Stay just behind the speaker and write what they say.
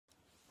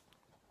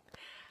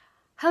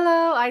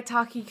Hello,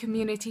 italki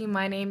community.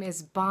 My name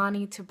is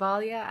Bonnie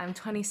Tabalia. I'm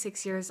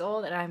 26 years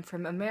old and I'm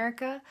from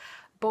America.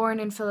 Born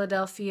in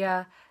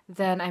Philadelphia,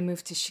 then I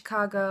moved to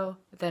Chicago,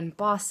 then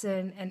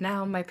Boston, and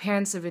now my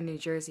parents live in New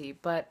Jersey.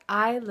 But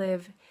I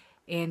live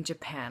in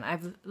Japan.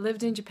 I've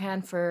lived in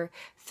Japan for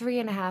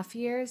 3.5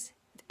 years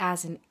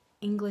as an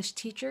English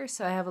teacher,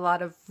 so I have a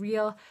lot of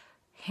real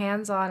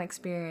hands-on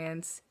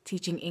experience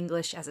teaching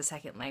English as a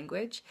second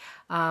language.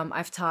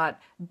 I've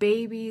taught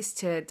babies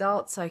to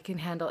adults, so I can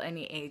handle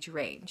any age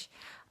range.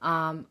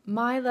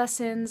 My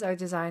lessons are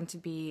designed to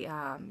be,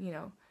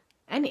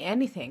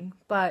 anything,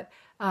 but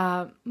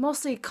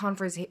mostly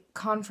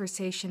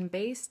conversation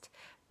based.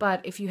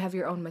 But if you have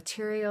your own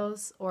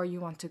materials or you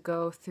want to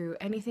go through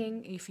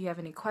anything, if you have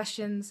any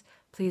questions,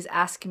 please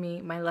ask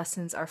me. My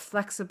lessons are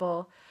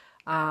flexible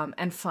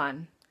and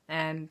fun,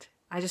 and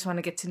I just want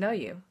to get to know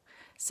you.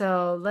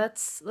 So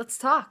let's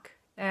talk,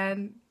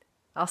 and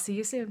I'll see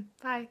you soon.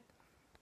 Bye.